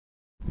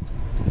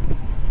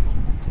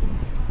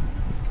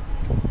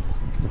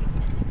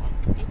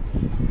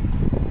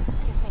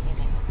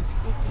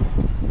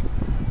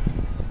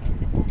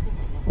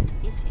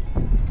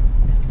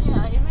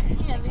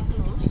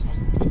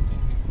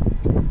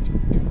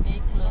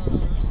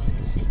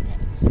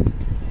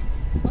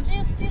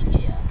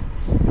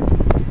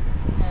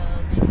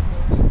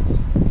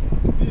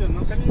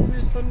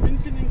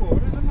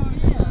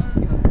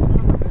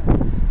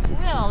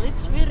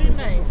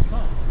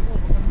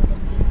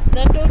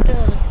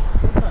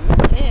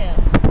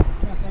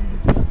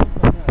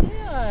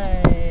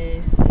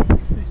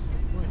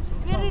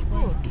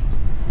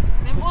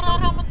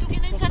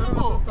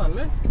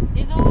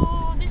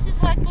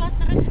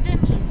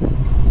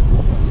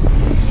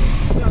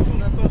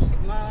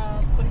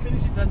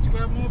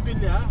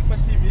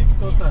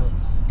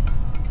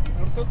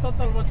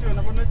total what's going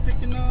on?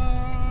 Check in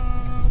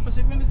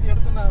Pacific minutes here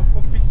to now.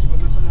 Copy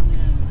chicken.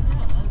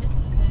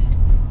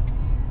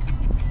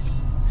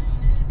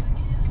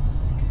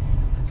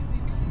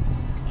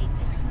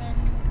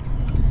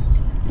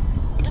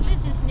 At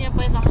least it's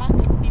nearby the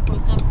market. People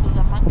come to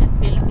the market,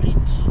 Bell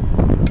Bridge.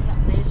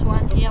 There's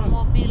one here,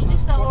 Mobile. This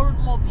is the old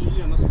Mobile.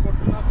 Yeah, sport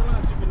na to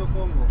na chicken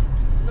Congo.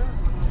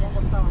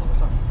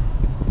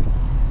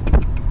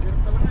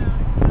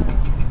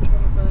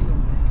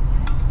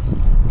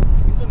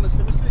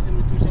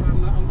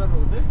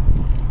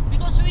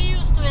 Because we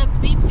used to have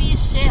BP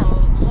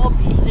Shell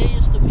Mobile, there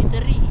used to be 3.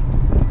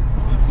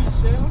 BP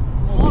Shell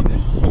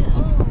Mobile,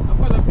 yeah.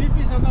 Apa lah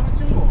BP sa dapat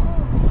singgo?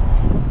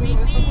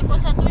 BP po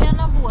sa tuya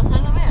na buwas,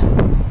 ano ba yan?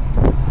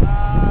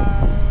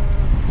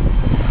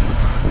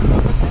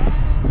 Pacific.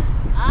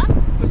 Ah?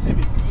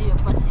 Pacific. Iyo,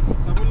 Pacific.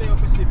 Sa buli o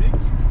Pacific?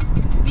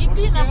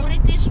 BP na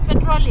British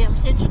Petroleum,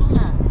 sa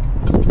nga.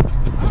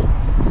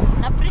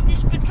 Na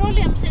British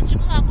Petroleum, sa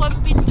nga. Kung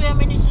pinto ya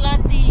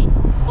Menislandi,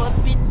 kung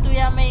pinto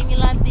ya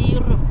Ingilandi,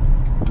 Europe.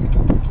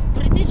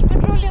 British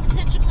Petroleum,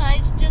 sa nga.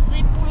 It's just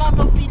they pull out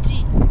of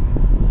Fiji.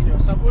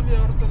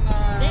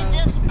 They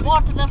just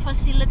bought the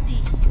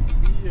facility.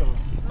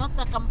 Not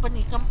the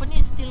company. Company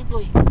is still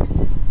going,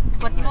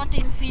 but not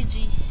in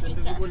Fiji. That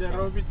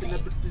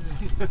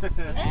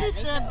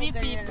is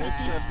BP,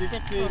 British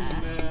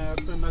Petroleum.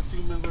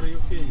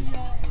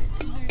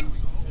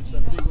 It's a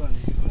big one.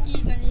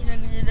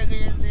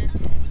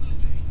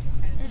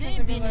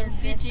 They've been in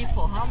Fiji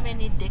for how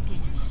many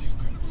decades?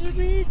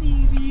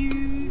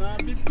 Nah,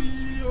 BP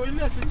oil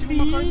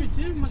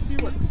must be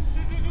what?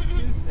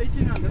 Since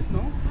 1800,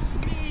 no? Must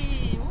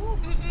be,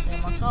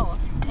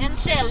 and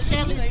Shell is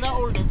the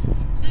oldest.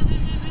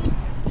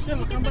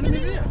 Shell company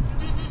maybe?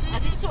 I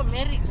think so,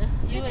 America,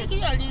 US.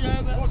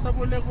 Oh, sa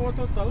boleh ko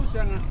total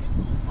siya nga.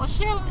 Oh,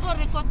 Shell ko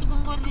record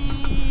kung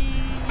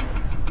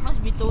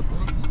must be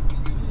total.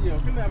 Iya,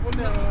 kaya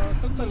boleh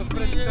total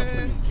French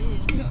company.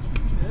 Yeah.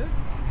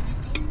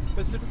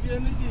 Pacific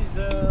Energy is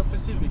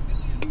Pacific.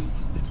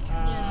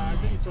 I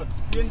think it's what?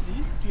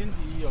 PNG,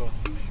 yo.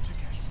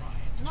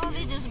 No,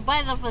 they just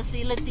buy the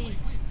facility.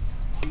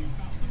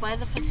 Buy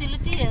the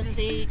facility and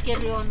they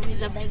carry on with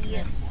the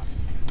business.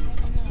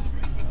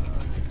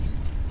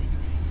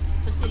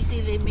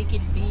 Facility, they make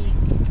it big.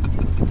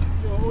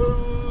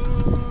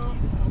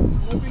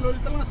 Mobile oil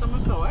talaga sa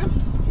Macau, eh?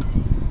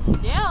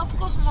 Yeah, of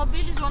course,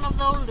 Mobile is one of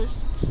the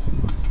oldest.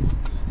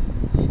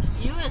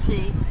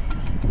 USA.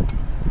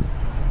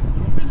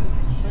 Mobile.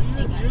 So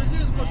USA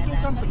has got 2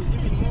 companies,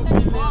 even Mobile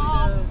and...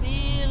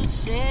 Mobile,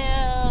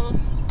 Shell,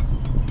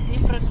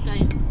 different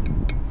kind.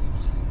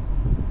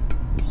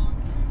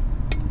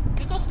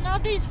 Because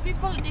nowadays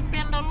people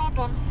depend a lot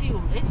on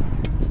fuel, eh?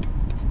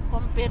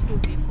 Compared to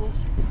before.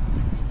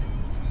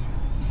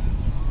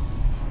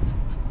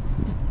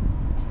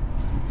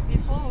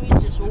 Before we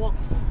just walk.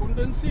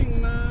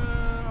 Condensing na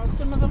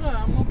auto na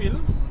ba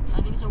Mobile?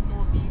 I think so,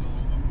 Mobile.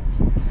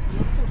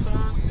 Auto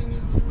sa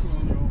singil auto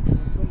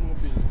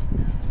Mobile.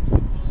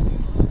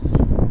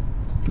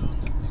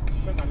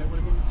 Baka wala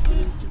ko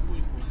chipu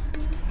ito.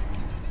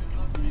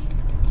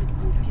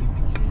 Chipu.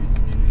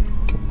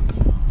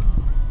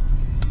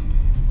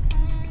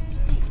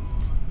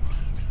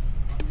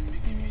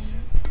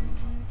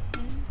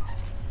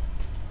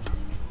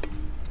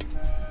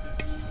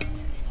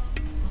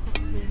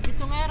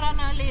 Dito meron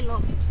na lilo.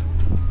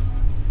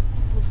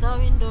 Put the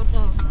window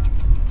down.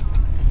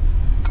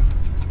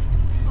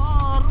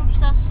 Oh, roof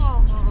sa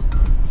song.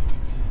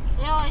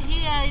 Yeah,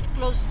 here it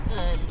closed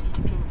early.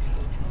 True.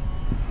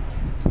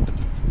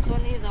 It's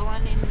only the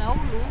one in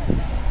Naulu.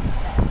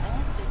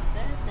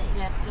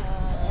 That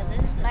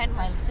 9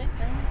 miles, eh?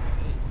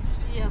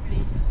 Yeah,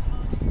 please.